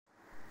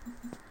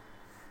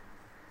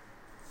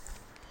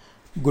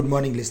Good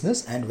morning,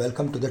 listeners, and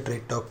welcome to the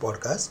Trade Talk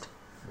podcast.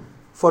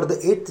 For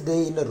the eighth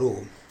day in a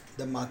row,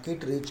 the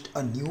market reached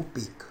a new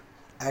peak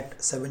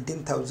at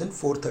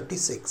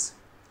 17,436.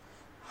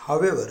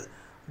 However,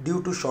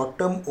 due to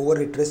short-term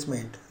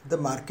over-retracement, the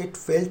market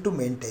failed to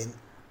maintain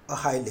a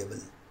high level.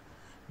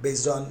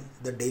 Based on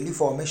the daily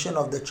formation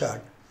of the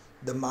chart,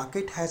 the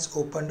market has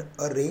opened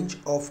a range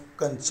of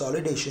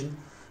consolidation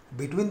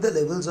between the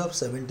levels of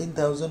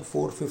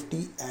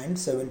 17,450 and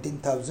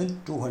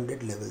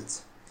 17,200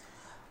 levels.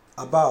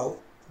 Above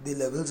the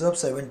levels of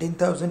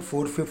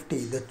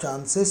 17,450, the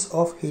chances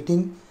of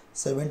hitting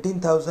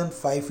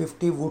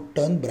 17,550 would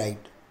turn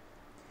bright.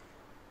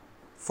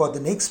 For the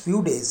next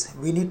few days,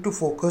 we need to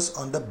focus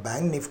on the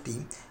Bank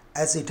Nifty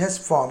as it has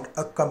formed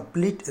a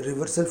complete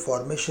reversal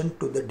formation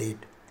to the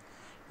date.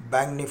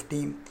 Bank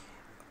Nifty,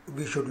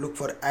 we should look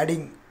for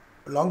adding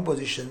long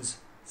positions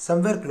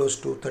somewhere close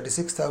to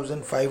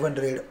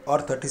 36,500 or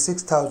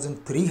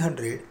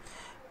 36,300,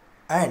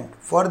 and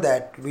for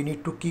that we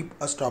need to keep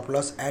a stop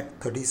loss at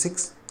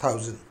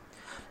 36,000.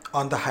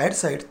 On the higher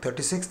side,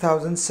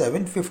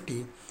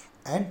 36,750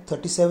 and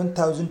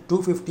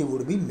 37,250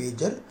 would be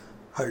major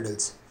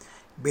hurdles.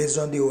 Based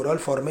on the overall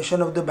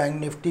formation of the Bank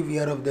Nifty, we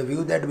are of the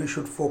view that we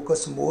should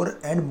focus more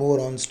and more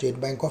on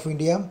State Bank of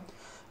India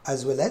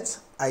as well as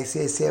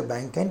ICICI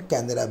Bank and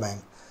Canara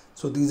Bank.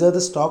 So these are the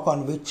stock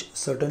on which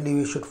certainly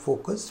we should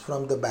focus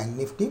from the Bank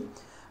Nifty.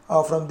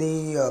 From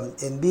the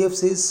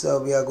NBFCs,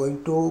 we are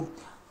going to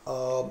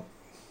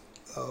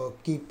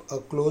keep a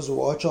close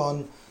watch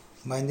on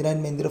Mahindra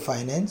 & Mahindra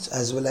Finance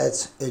as well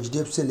as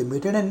HDFC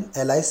Limited, and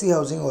LIC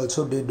Housing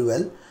also did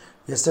well.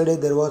 Yesterday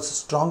there was a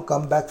strong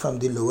comeback from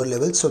the lower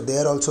levels, so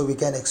there also we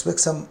can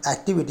expect some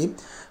activity,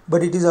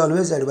 but it is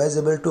always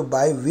advisable to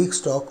buy weak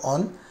stock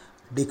on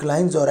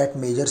declines or at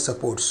major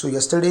supports. So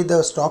yesterday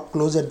the stock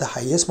closed at the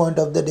highest point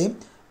of the day,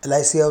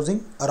 LIC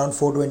Housing around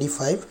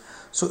 425.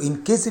 So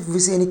in case if we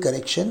see any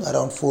correction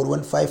around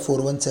 415,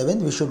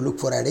 417, we should look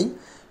for adding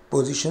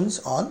positions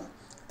on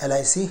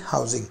LIC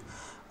Housing.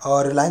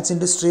 Reliance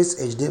Industries,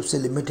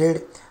 HDFC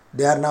Limited,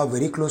 they are now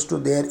very close to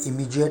their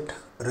immediate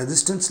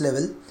resistance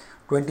level.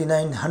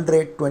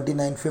 2900,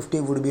 2950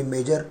 would be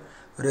major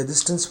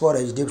resistance for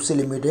HDFC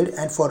Limited,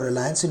 and for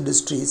Reliance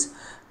Industries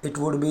it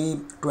would be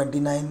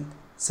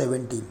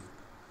 2970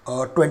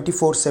 or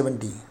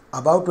 2470.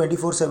 Above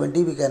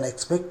 2470 we can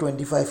expect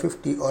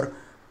 2550 or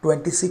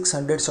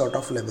 2600 sort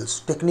of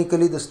levels.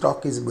 Technically the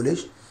stock is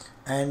bullish,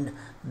 and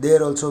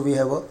there also we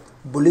have a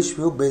bullish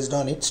view based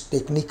on its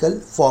technical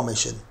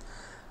formation.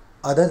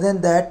 Other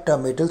than that,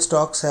 metal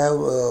stocks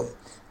have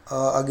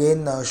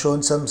again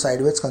shown some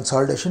sideways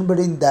consolidation, but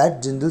in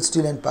that Jindal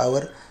Steel and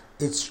Power,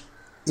 it's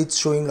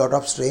showing a lot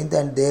of strength,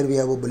 and there we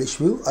have a bullish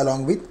view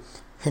along with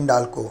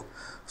Hindalco.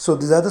 So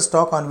these are the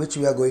stock on which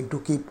we are going to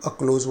keep a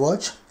close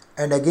watch.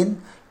 And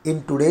again,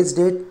 in today's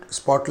date,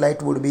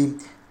 spotlight would be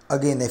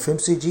again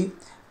FMCG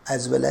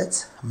as well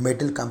as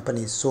metal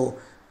companies. So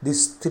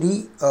these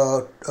three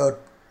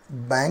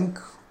bank,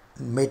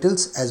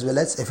 metals as well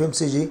as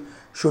FMCG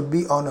should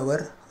be on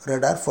our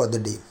radar for the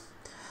day.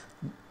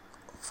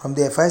 From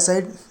the FI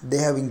side, they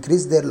have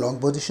increased their long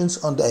positions.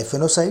 On the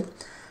FNO side,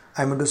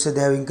 I mean to say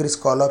they have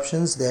increased call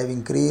options, they have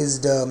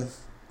increased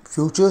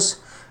futures,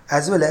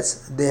 as well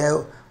as they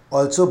have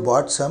also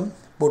bought some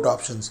put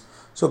options.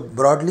 So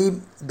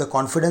broadly the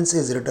confidence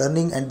is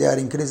returning and they are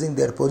increasing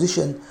their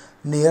position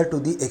near to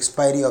the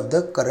expiry of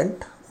the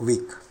current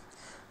week.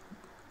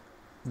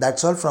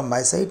 That's all from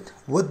my side.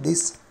 With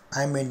this,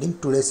 I am ending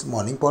today's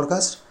morning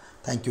podcast.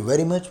 Thank you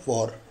very much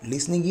for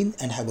listening in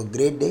and have a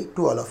great day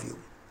to all of you.